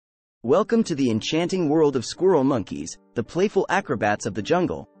Welcome to the enchanting world of squirrel monkeys, the playful acrobats of the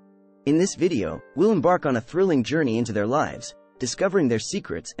jungle. In this video, we'll embark on a thrilling journey into their lives, discovering their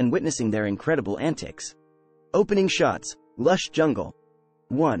secrets and witnessing their incredible antics. Opening shots, lush jungle.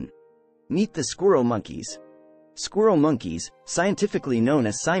 1. Meet the squirrel monkeys. Squirrel monkeys, scientifically known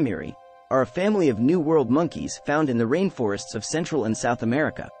as Saimiri, are a family of New World monkeys found in the rainforests of Central and South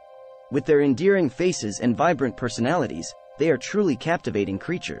America. With their endearing faces and vibrant personalities, they are truly captivating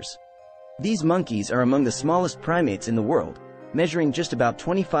creatures. These monkeys are among the smallest primates in the world, measuring just about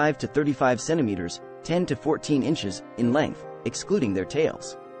 25 to 35 centimeters, 10 to 14 inches, in length, excluding their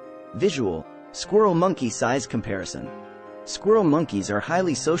tails. Visual: squirrel monkey size comparison. Squirrel monkeys are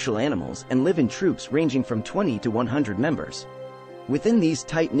highly social animals and live in troops ranging from 20 to 100 members. Within these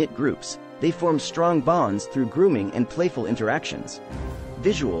tight-knit groups, they form strong bonds through grooming and playful interactions.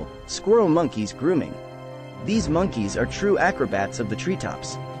 Visual: squirrel monkeys grooming. These monkeys are true acrobats of the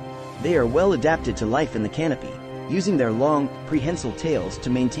treetops. They are well adapted to life in the canopy, using their long, prehensile tails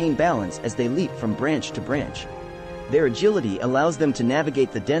to maintain balance as they leap from branch to branch. Their agility allows them to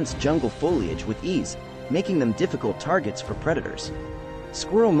navigate the dense jungle foliage with ease, making them difficult targets for predators.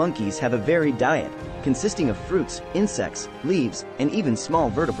 Squirrel monkeys have a varied diet, consisting of fruits, insects, leaves, and even small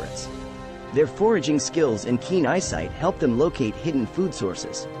vertebrates. Their foraging skills and keen eyesight help them locate hidden food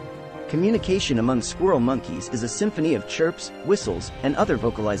sources. Communication among squirrel monkeys is a symphony of chirps, whistles, and other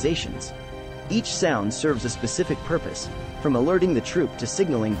vocalizations. Each sound serves a specific purpose, from alerting the troop to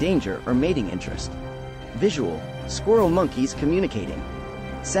signaling danger or mating interest. Visual: squirrel monkeys communicating.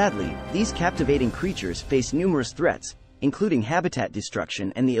 Sadly, these captivating creatures face numerous threats, including habitat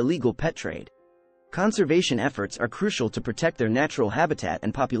destruction and the illegal pet trade. Conservation efforts are crucial to protect their natural habitat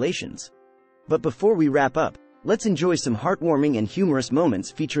and populations. But before we wrap up, let's enjoy some heartwarming and humorous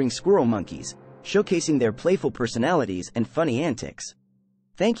moments featuring squirrel monkeys, showcasing their playful personalities and funny antics.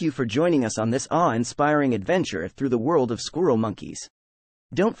 Thank you for joining us on this awe-inspiring adventure through the world of squirrel monkeys.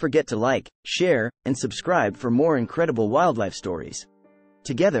 Don't forget to like, share, and subscribe for more incredible wildlife stories.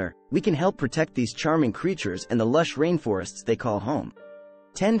 Together, we can help protect these charming creatures and the lush rainforests they call home.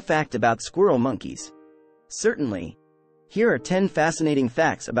 10 Fact about squirrel monkeys. Certainly. Here are 10 fascinating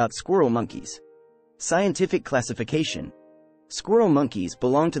facts about squirrel monkeys. Scientific classification. Squirrel monkeys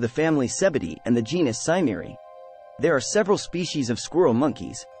belong to the family Cebidae and the genus Saimiri. There are several species of squirrel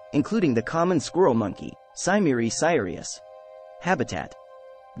monkeys, including the common squirrel monkey, Saimiri cyrus. Habitat.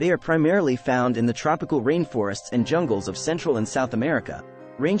 They are primarily found in the tropical rainforests and jungles of Central and South America,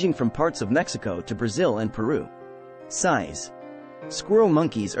 ranging from parts of Mexico to Brazil and Peru. Size. Squirrel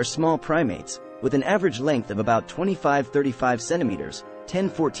monkeys are small primates, with an average length of about 25-35 centimeters,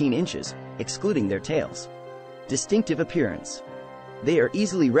 10-14 inches, excluding their tails. Distinctive appearance. They are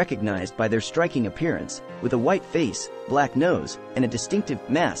easily recognized by their striking appearance, with a white face, black nose, and a distinctive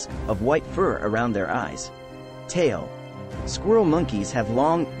mask of white fur around their eyes. Tail. Squirrel monkeys have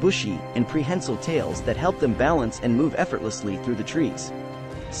long, bushy, and prehensile tails that help them balance and move effortlessly through the trees.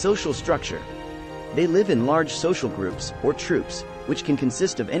 Social structure. They live in large social groups, or troops, which can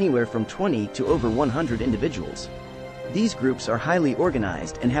consist of anywhere from 20 to over 100 individuals. These groups are highly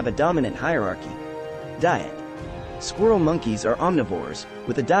organized and have a dominant hierarchy. Diet. Squirrel monkeys are omnivores,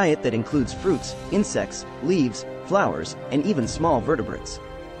 with a diet that includes fruits, insects, leaves, flowers, and even small vertebrates.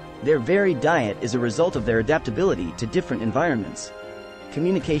 Their varied diet is a result of their adaptability to different environments.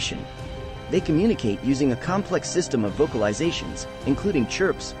 Communication. They communicate using a complex system of vocalizations, including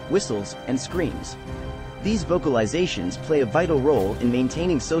chirps, whistles, and screams. These vocalizations play a vital role in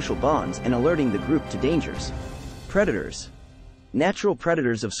maintaining social bonds and alerting the group to dangers. Predators. Natural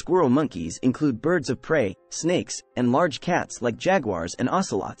predators of squirrel monkeys include birds of prey, snakes, and large cats like jaguars and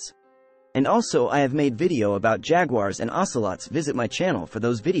ocelots. And also, I have made video about jaguars and ocelots. Visit my channel for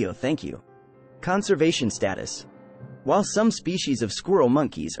those videos. Thank you. Conservation status. While some species of squirrel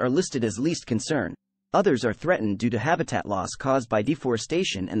monkeys are listed as least concern, others are threatened due to habitat loss caused by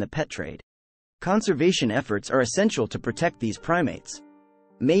deforestation and the pet trade. Conservation efforts are essential to protect these primates.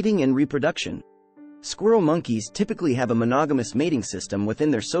 Mating and reproduction. Squirrel monkeys typically have a monogamous mating system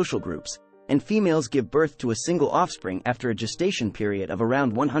within their social groups, and females give birth to a single offspring after a gestation period of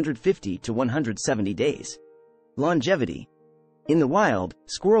around 150 to 170 days. Longevity. In the wild,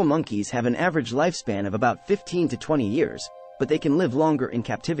 squirrel monkeys have an average lifespan of about 15 to 20 years, but they can live longer in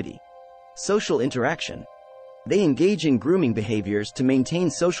captivity. Social interaction. They engage in grooming behaviors to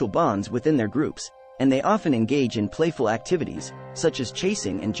maintain social bonds within their groups, and they often engage in playful activities, such as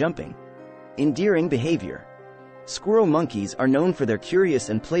chasing and jumping. Endearing behavior. Squirrel monkeys are known for their curious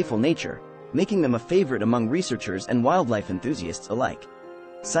and playful nature, making them a favorite among researchers and wildlife enthusiasts alike.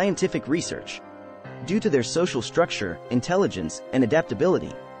 Scientific research. Due to their social structure, intelligence, and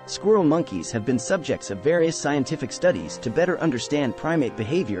adaptability, squirrel monkeys have been subjects of various scientific studies to better understand primate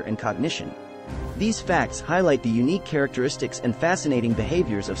behavior and cognition. These facts highlight the unique characteristics and fascinating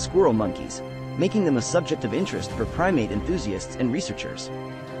behaviors of squirrel monkeys, making them a subject of interest for primate enthusiasts and researchers.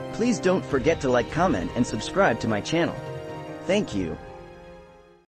 Please don't forget to like, comment, and subscribe to my channel. Thank you.